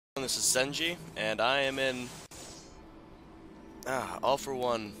This is Senji, and I am in All for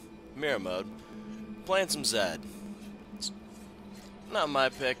One mirror mode, playing some Zed. It's not my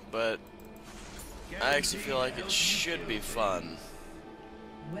pick, but I actually feel like it should be fun.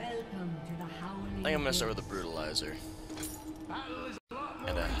 I think I'm gonna start with a brutalizer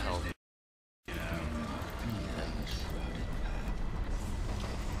and a health.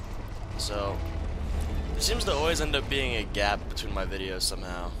 So there seems to always end up being a gap between my videos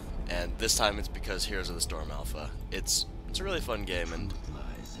somehow, and this time it's because Heroes of the Storm Alpha. It's a really fun game, and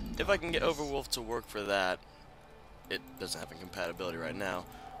if I can get Overwolf to work for that, it doesn't have incompatibility right now,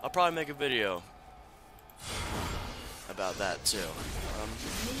 I'll probably make a video about that too.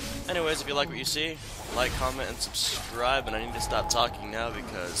 Anyways, if you like what you see, like, comment, and subscribe, and I need to stop talking now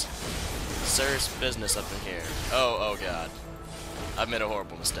because serious business up in here. Oh god. I've made a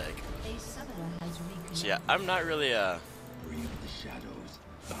horrible mistake. So yeah, I'm not really a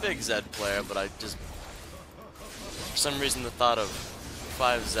big Zed player, but I just, for some reason, the thought of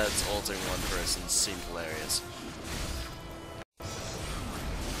 5 Zeds ulting one person seemed hilarious.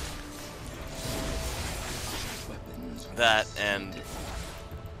 That, and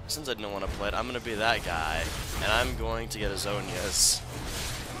since I didn't want to play it, I'm going to be that guy, and I'm going to get a Zonias,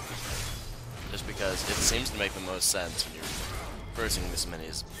 just because it seems to make the most sense when you're versing this many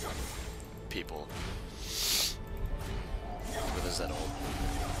people with a Zed ult.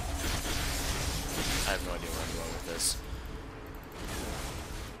 I have no idea where I'm going with this.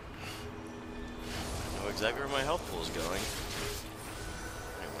 I know exactly where my health pool is going.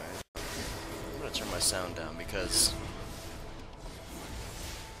 Anyway, I'm going to turn my sound down because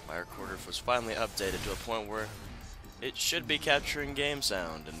my recorder was finally updated to a point where it should be capturing game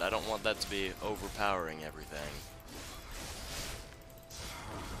sound, and I don't want that to be overpowering everything.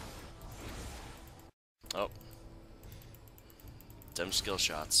 Oh. Them skill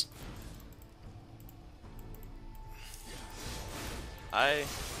shots. I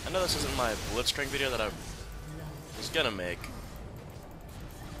know this isn't my Blitzcrank video that I was gonna make.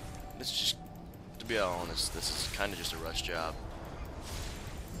 This is just, to be honest, this is kind of just a rush job.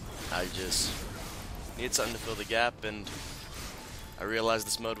 I just need something to fill the gap, and I realized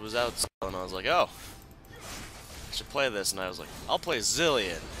this mode was out, and I was like, oh, I should play this, and I was like, I'll play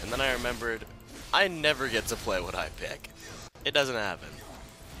Zillion, and then I remembered I never get to play what I pick. It doesn't happen.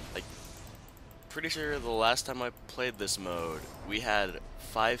 Like, pretty sure the last time I played this mode, we had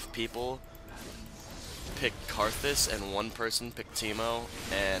 5 people pick Karthus, and 1 person picked Teemo,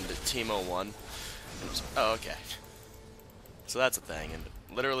 and Teemo won. And it was, oh, okay. So that's a thing, and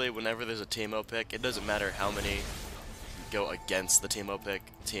literally whenever there's a Teemo pick, it doesn't matter how many go against the Teemo pick,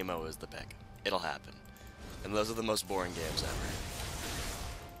 Teemo is the pick. It'll happen. And those are the most boring games ever.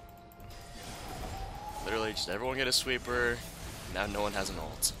 Literally, just everyone get a sweeper, now no one has an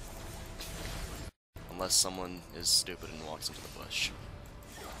ult. Unless someone is stupid and walks into the bush.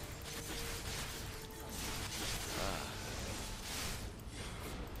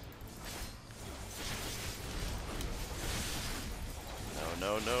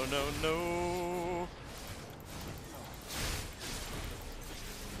 No.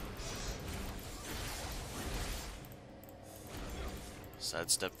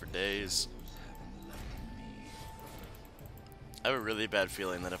 Sidestep for days. I have a really bad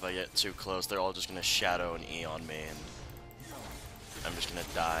feeling that if I get too close, they're all just gonna shadow an E on me, and I'm just gonna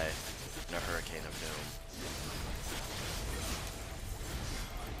die in a hurricane of doom.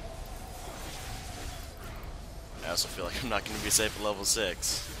 I also feel like I'm not gonna be safe at level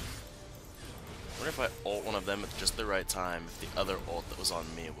 6. I wonder if I ult one of them at just the right time, if the other ult that was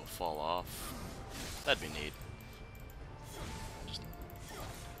on me will fall off. That'd be neat.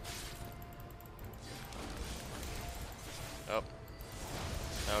 Oh.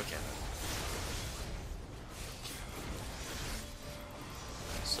 Okay.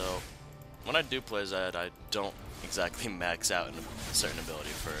 So, when I do play Zed, I don't exactly max out in a certain ability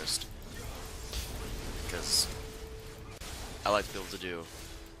first. Because I like to be able to do...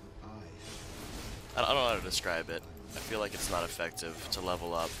 I don't know how to describe it. I feel like it's not effective to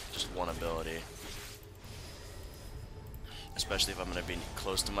level up just one ability. Especially if I'm going to be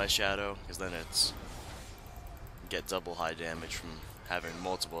close to my shadow, because then it's... get double high damage from having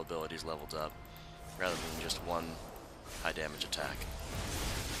multiple abilities leveled up, rather than just one high damage attack.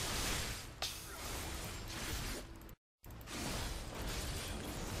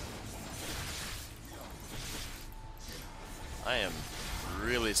 I am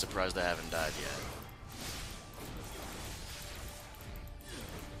really surprised I haven't died yet.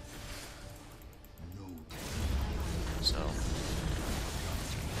 So,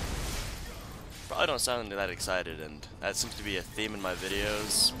 Probably don't sound that excited, and that seems to be a theme in my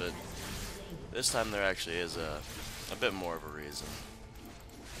videos, but this time there actually is a bit more of a reason.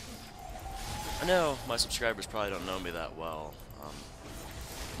 I know my subscribers probably don't know me that well.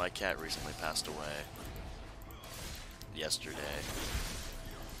 My cat recently passed away. Yesterday.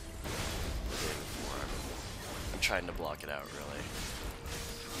 The day before. I'm trying to block it out, really.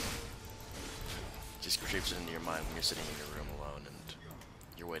 Just creeps into your mind when you're sitting in your room alone and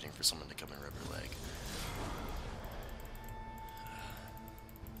you're waiting for someone to come and rub your leg.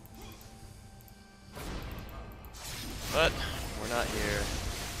 But we're not here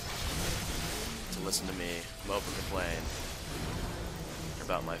to listen to me mope and complain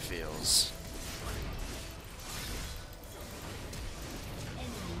about my feels.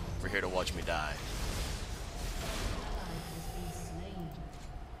 We're here to watch me die.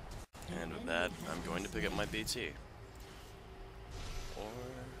 And with that, I'm going to pick up my BT. Or...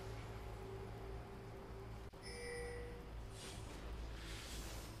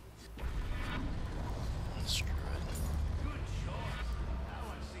 screw it.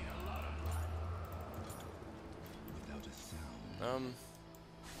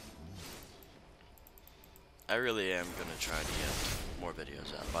 I really am gonna try to get more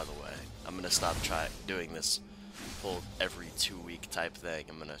videos out, by the way. I'm gonna stop doing this whole every 2-week type thing.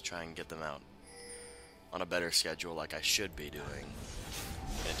 I'm gonna try and get them out on a better schedule like I should be doing.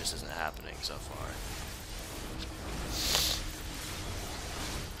 It just isn't happening so far.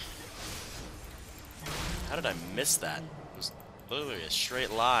 How did I miss that? It was literally a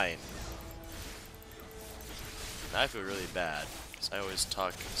straight line. Now I feel really bad, because I always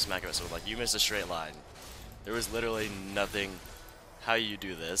talk smack about someone like, you missed a straight line. There was literally nothing how you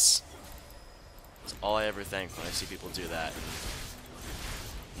do this. That's all I ever think when I see people do that.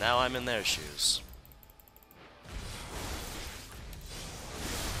 Now I'm in their shoes.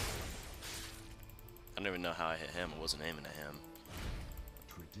 I don't even know how I hit him. I wasn't aiming at him.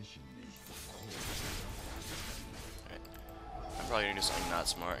 Alright. I'm probably gonna do something not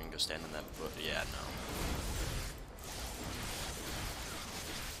smart and go stand in that book. Yeah, no.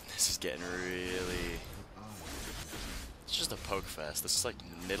 This is getting really... It's just a poke fest. This is like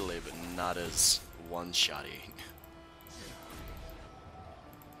Nidalee, but not as one-shotty.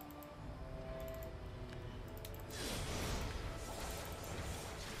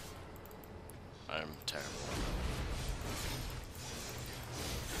 I'm terrible.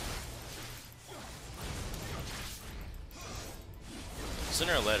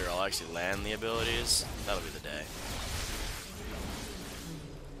 Sooner or later, I'll actually land the abilities. That'll be the day.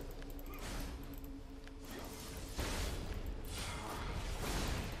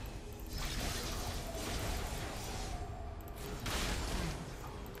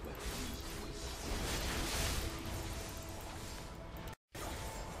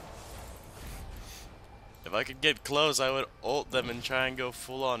 If I could get close, I would ult them and try and go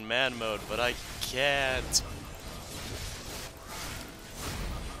full-on man mode, but I can't.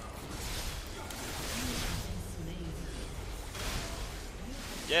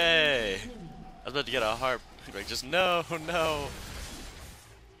 Yay! I was about to get a harp. Like, just no, no.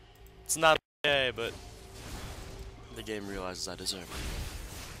 It's not okay, but the game realizes I deserve it.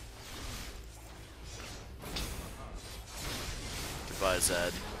 Goodbye,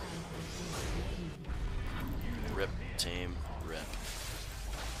 Zed. Rip, team, rip.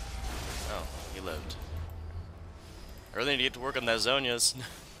 Oh, he lived. I really need to get to work on that Zonias.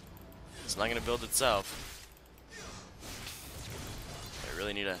 It's not gonna build itself. I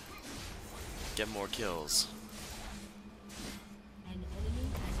really need to get more kills.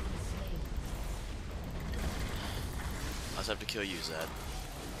 I just have to kill you, Zed.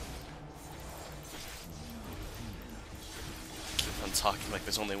 Keep on talking like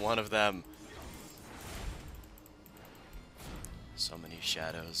there's only one of them. So many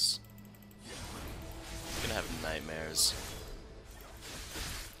shadows. I'm gonna have nightmares.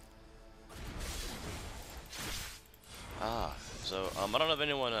 So I don't know if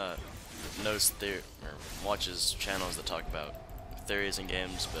anyone knows or watches channels that talk about theories in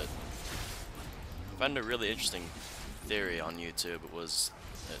games, but I found a really interesting theory on YouTube. It was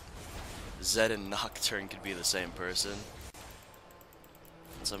that Zed and Nocturne could be the same person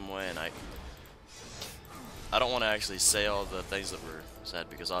in some way, and I don't want to actually say all the things that were said,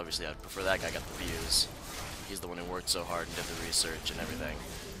 because obviously I'd prefer that guy got the views. He's the one who worked so hard and did the research and everything.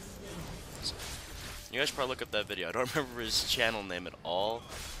 So, you guys should probably look up that video. I don't remember his channel name at all,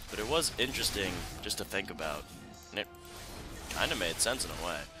 but it was interesting just to think about. And it kind of made sense in a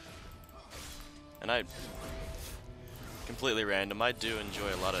way. And completely random, I do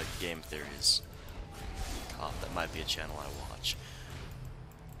enjoy a lot of game theories. That might be a channel I watch.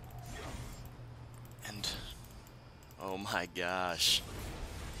 And oh my gosh.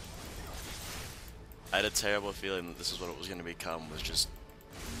 I had a terrible feeling that this is what it was going to become, was just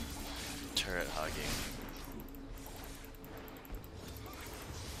turret hugging.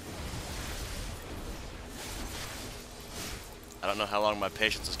 I don't know how long my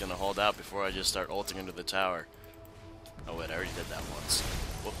patience is going to hold out before I just start ulting into the tower. Oh wait, I already did that once.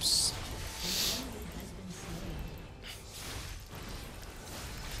 Whoops.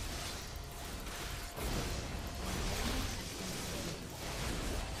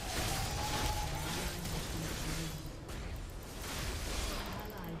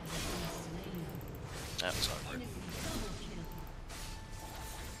 That was awkward.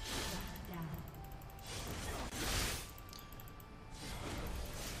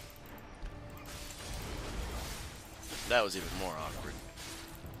 That was even more awkward.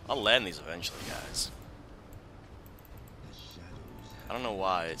 I'll land these eventually, guys. I don't know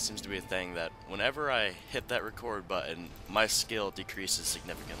why, it seems to be a thing that whenever I hit that record button, my skill decreases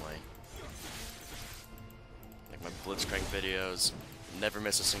significantly. Like my Blitzcrank videos, never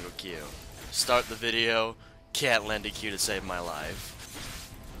miss a single Q. Start the video, can't land a Q to save my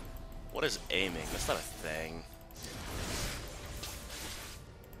life. What is aiming? That's not a thing.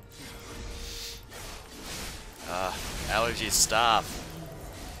 Allergies, stop.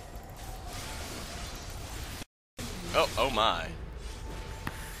 Oh my.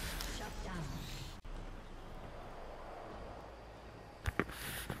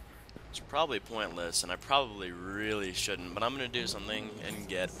 It's probably pointless, and I probably really shouldn't, but I'm gonna do something and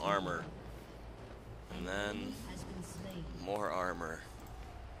get armor. And then more armor.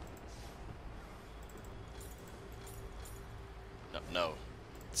 No.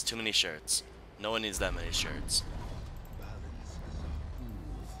 It's too many shirts. No one needs that many shirts.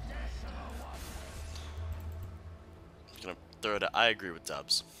 I'm gonna throw it. I agree with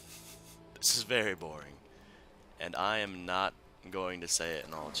Dubs. This is very boring. And I am not going to say it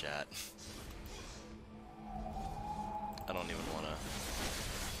in all chat. I don't even wanna.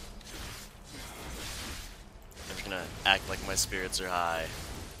 I'm just gonna act like my spirits are high.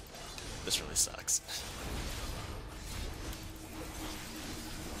 This really sucks.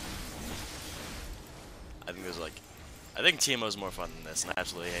 I think Teemo's more fun than this, and I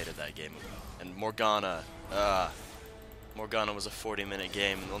absolutely hated that game. And Morgana, Morgana was a 40-minute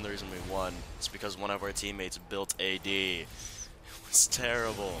game, and the only reason we won is because one of our teammates built AD. It was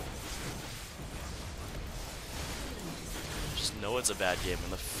terrible. Just know it's a bad game,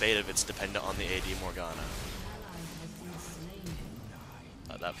 and the fate of it's dependent on the AD Morgana.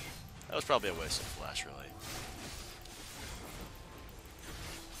 That was probably a waste of flash, really.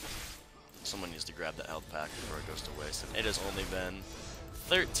 Someone needs to grab that health pack before it goes to waste. And it has only been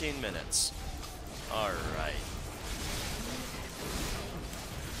 13 minutes. Alright.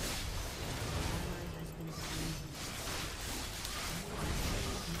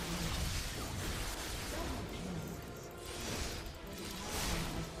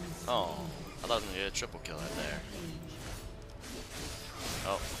 Oh, I thought I was going to get a triple kill right there.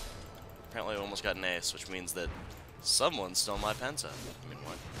 Oh. Apparently I almost got an ace, which means that someone stole my penta. I mean,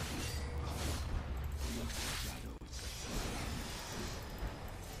 what?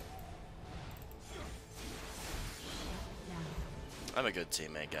 I'm a good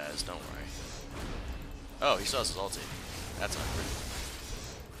teammate, guys, don't worry. Oh, he still has his ulti. That's awkward.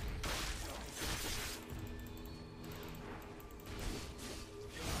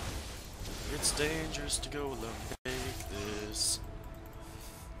 It's dangerous to go alone like this.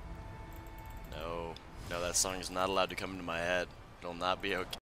 No, that song is not allowed to come into my head. It'll not be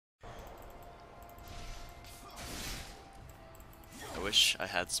okay. I wish I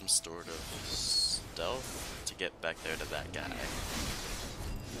had some sort of stealth to get back there to that guy.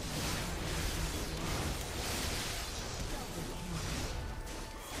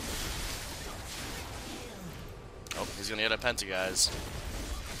 Oh, he's gonna get a penta, guys.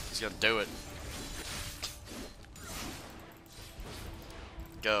 He's gonna do it.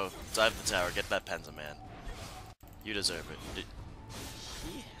 Go, dive the tower, get that penta, man. You deserve it.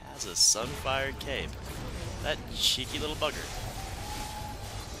 He has a Sunfire cape. That cheeky little bugger.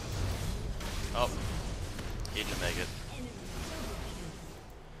 Oh, he didn't make it.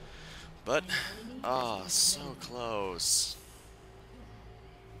 But, oh, so close.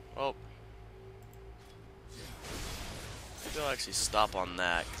 Well, maybe I'll actually stop on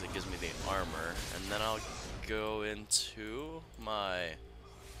that because it gives me the armor, and then I'll go into my...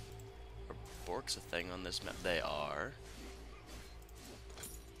 Are Borks a thing on this map? They are.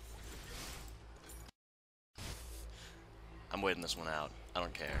 I'm waiting this one out. I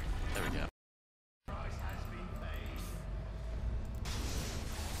don't care. There we go.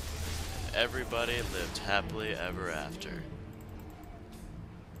 everybody lived happily ever after.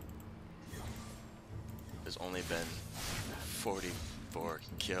 There's only been 44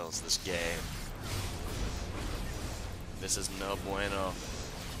 kills this game. This is no bueno.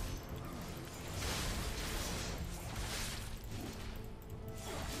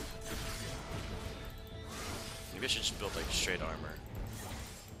 Maybe I should just build like straight armor.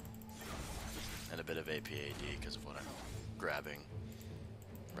 And a bit of APAD because of what I'm grabbing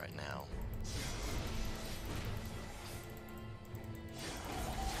right now.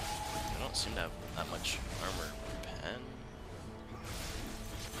 I don't seem to have that much armor pen.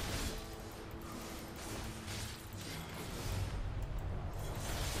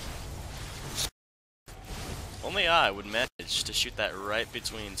 Only I would manage to shoot that right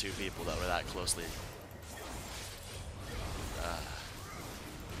between two people that were that closely.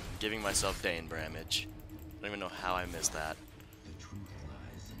 Giving myself Dane damage. I don't even know how I missed that. The truth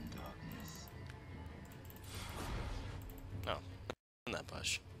lies in darkness. No, in that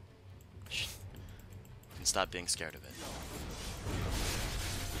bush. You can stop being scared of it.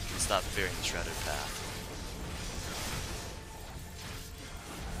 You can stop fearing the shrouded path.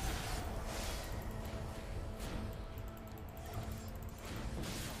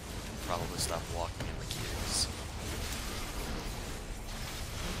 Probably stop walking in the queues.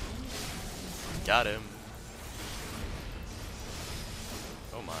 Got him.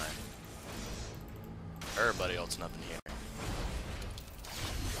 Oh my. Everybody else nothing here.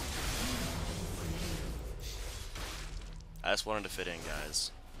 I just wanted to fit in,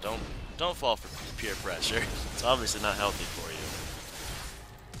 guys. Don't fall for peer pressure. It's obviously not healthy for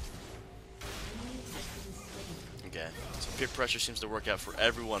you. Okay. So peer pressure seems to work out for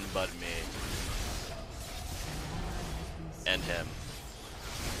everyone but me. And him.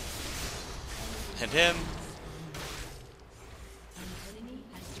 And him.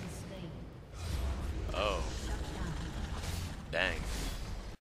 Oh. Dang.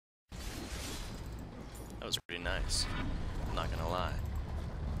 That was pretty nice. I'm not gonna lie.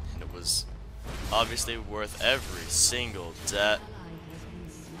 And it was obviously worth every single death.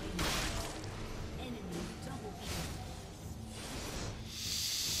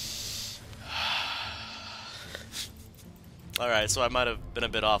 Alright, so I might have been a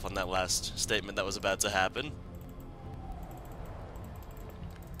bit off on that last statement that was about to happen.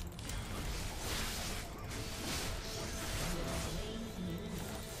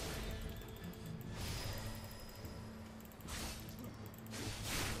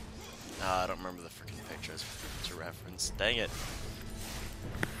 I don't remember the freaking pictures to reference. Dang it.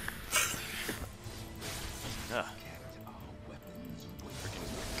 Freaking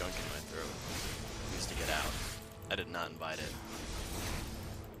gunk in my throat. Needs to get out. I did not invite it.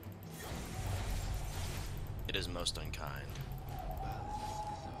 It is most unkind.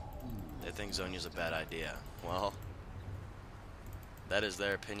 They think Zonya's a bad idea. Well, that is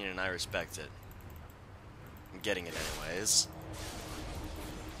their opinion and I respect it. I'm getting it anyways.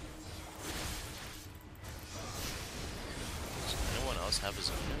 Does anyone else have his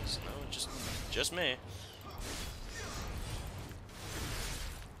Zonyas? No, just me.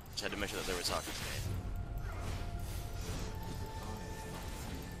 Just had to make sure that they were talking to me.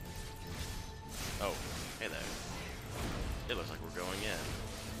 Oh, hey there. It looks like we're going in.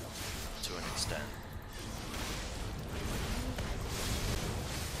 To an extent.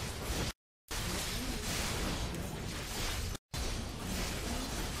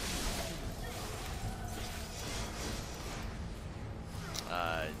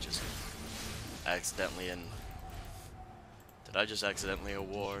 Just accidentally Did I just accidentally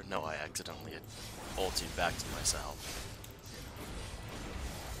award? No, I accidentally ulted back to myself.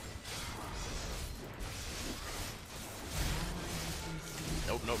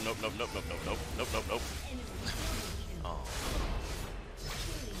 Nope, nope, nope, nope, nope, nope, nope, nope, nope, nope, nope. Oh.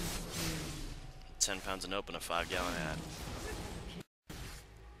 10 pounds of nope and a 5-gallon hat.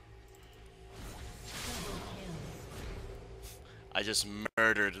 I just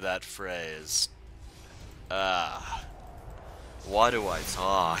murdered that phrase. Why do I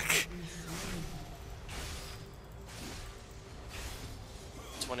talk?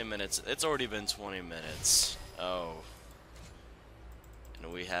 20 minutes. It's already been 20 minutes. Oh.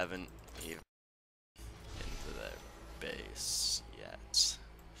 And we haven't even into their base yet.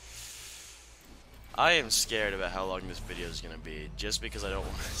 I am scared about how long this video is going to be, just because I don't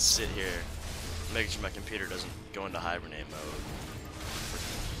want to sit here making sure my computer doesn't go into hibernate mode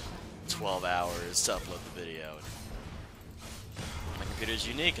for 12 hours to upload the video. My computer is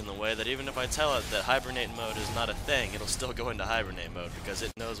unique in the way that even if I tell it that hibernate mode is not a thing, it'll still go into hibernate mode because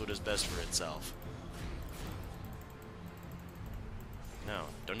it knows what is best for itself. No,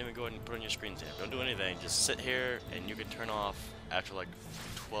 don't. Don't even go ahead and put on your screen save. Don't do anything. Just sit here and you can turn off after like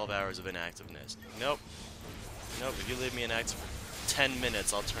 12 hours of inactiveness. Nope. Nope, if you leave me inactive for 10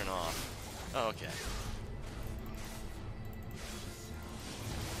 minutes, I'll turn off. Oh, okay.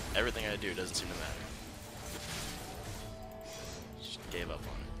 Everything I do doesn't seem to matter. Just gave up on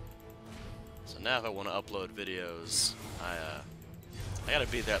it. So now if I want to upload videos, I gotta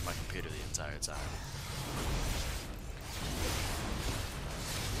be there at my computer the entire time.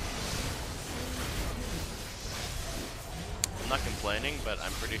 I'm not complaining, but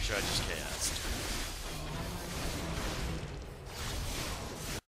I'm pretty sure I just chaosed.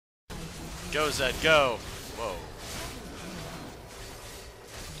 Go, Zed, go! Whoa.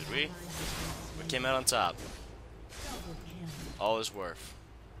 Did we? We came out on top. All is worth.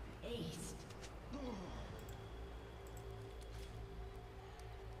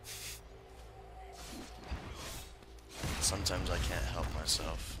 Sometimes I can't help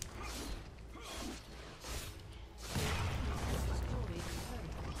myself.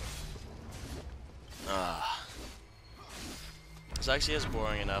 This actually is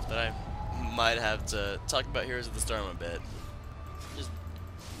boring enough that I might have to talk about Heroes of the Storm a bit. Just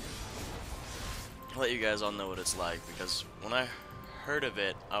let you guys all know what it's like, because when I heard of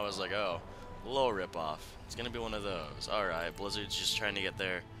it, I was like, oh, a little ripoff. It's gonna be one of those. Alright, Blizzard's just trying to get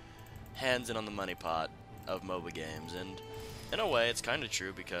their hands in on the money pot of MOBA games, and in a way it's kind of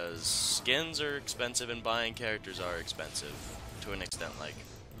true, because skins are expensive and buying characters are expensive to an extent. Like,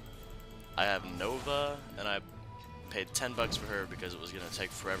 I have Nova and I paid $10 for her because it was going to take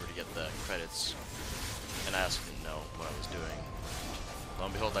forever to get the credits, and I also didn't know what I was doing. Lo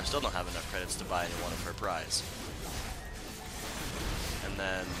and behold, I still don't have enough credits to buy any one of her prize. And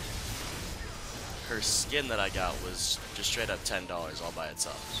then her skin that I got was just straight up $10 all by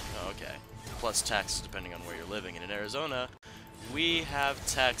itself. Oh, okay. Plus taxes depending on where you're living. And in Arizona, we have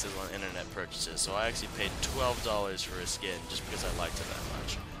taxes on internet purchases, so I actually paid $12 for a skin just because I liked it that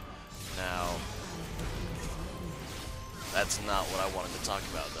much. Now, that's not what I wanted to talk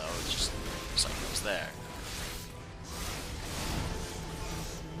about, though. It's just something that was there.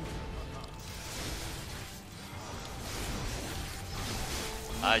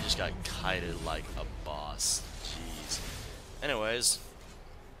 I just got kited like a boss. Jeez. Anyways,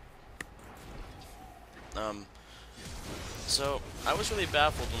 so I was really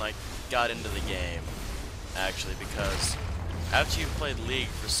baffled when I got into the game, actually, because after you've played League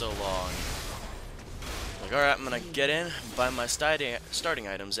for so long, like, alright, I'm gonna get in, buy my starting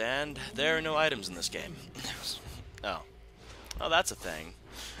items, and there are no items in this game. Oh, that's a thing.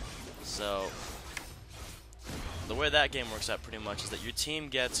 So, the way that game works out pretty much is that your team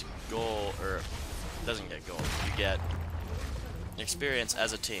gets gold, or doesn't get gold, you get experience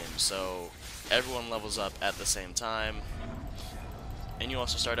as a team, so everyone levels up at the same time, and you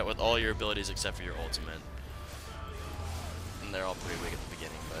also start out with all your abilities except for your ultimate. And they're all pretty weak at the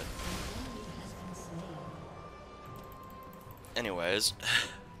beginning, but anyways,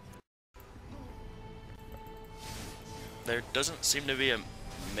 there doesn't seem to be a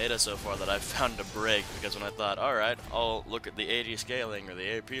meta so far that I've found to break, because when I thought, alright, I'll look at the AD scaling or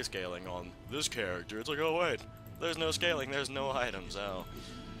the AP scaling on this character, it's like, oh wait, there's no scaling, there's no items. Oh,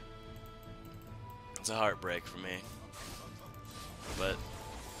 it's a heartbreak for me. But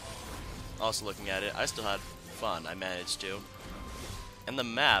also looking at it, I still had fun. I managed to. And the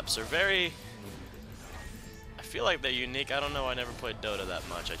maps are very, I feel like they're unique. I don't know, I never played Dota that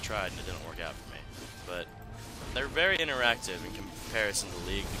much. I tried and it didn't work out for me. But they're very interactive in comparison to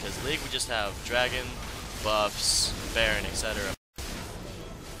League, because League we just have Dragon, buffs, Baron, etc.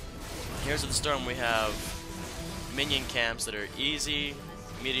 Here's at the Storm we have minion camps that are easy,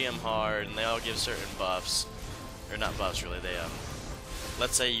 medium, hard, and they all give certain buffs. Or not buffs really, they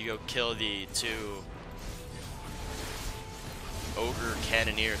let's say you go kill the two ogre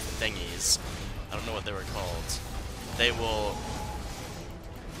cannoneer thingies. I don't know what they were called.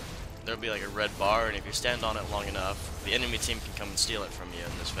 There'll be like a red bar, and if you stand on it long enough, the enemy team can come and steal it from you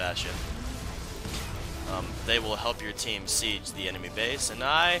in this fashion. They will help your team siege the enemy base, and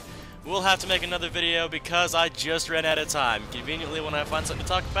I will have to make another video because I just ran out of time. Conveniently, when I find something to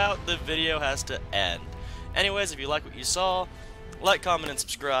talk about, the video has to end. Anyways, if you like what you saw, like, comment, and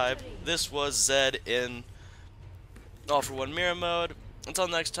subscribe. This was Zed in All for One Mirror Mode. Until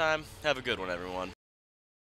next time, have a good one, everyone.